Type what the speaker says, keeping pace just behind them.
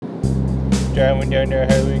driving down the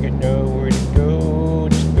highway, got nowhere to go.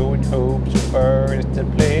 Just going hope so far, that's the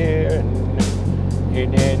plan.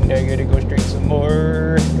 And then I gotta go straight some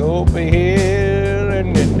more, go up a hill,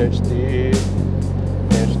 and then that's it.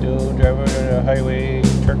 I'm still driving on the highway,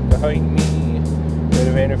 truck behind me, got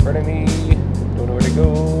a van in front of me, don't know where to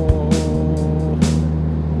go.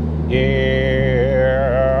 Yeah.